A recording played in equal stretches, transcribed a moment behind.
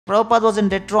Prabhupada was in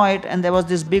Detroit and there was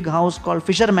this big house called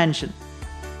Fisher Mansion.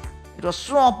 It was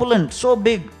so opulent, so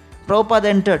big. Prabhupada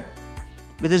entered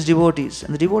with his devotees.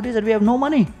 And the devotees said, we have no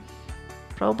money.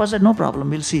 Prabhupada said, no problem,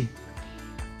 we'll see.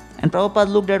 And Prabhupada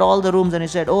looked at all the rooms and he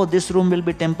said, oh, this room will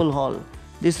be temple hall.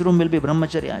 This room will be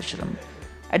brahmacharya ashram.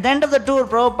 At the end of the tour,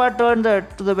 Prabhupada turned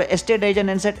to the estate agent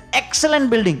and said, excellent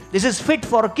building. This is fit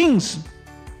for kings.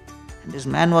 And this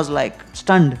man was like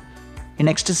stunned, in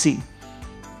ecstasy.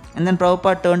 And then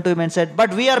Prabhupada turned to him and said,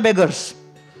 but we are beggars.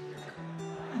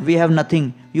 We have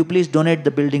nothing. You please donate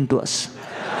the building to us.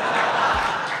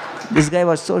 This guy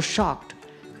was so shocked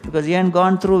because he hadn't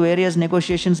gone through various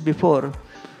negotiations before.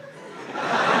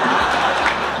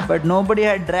 But nobody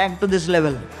had dragged to this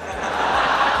level.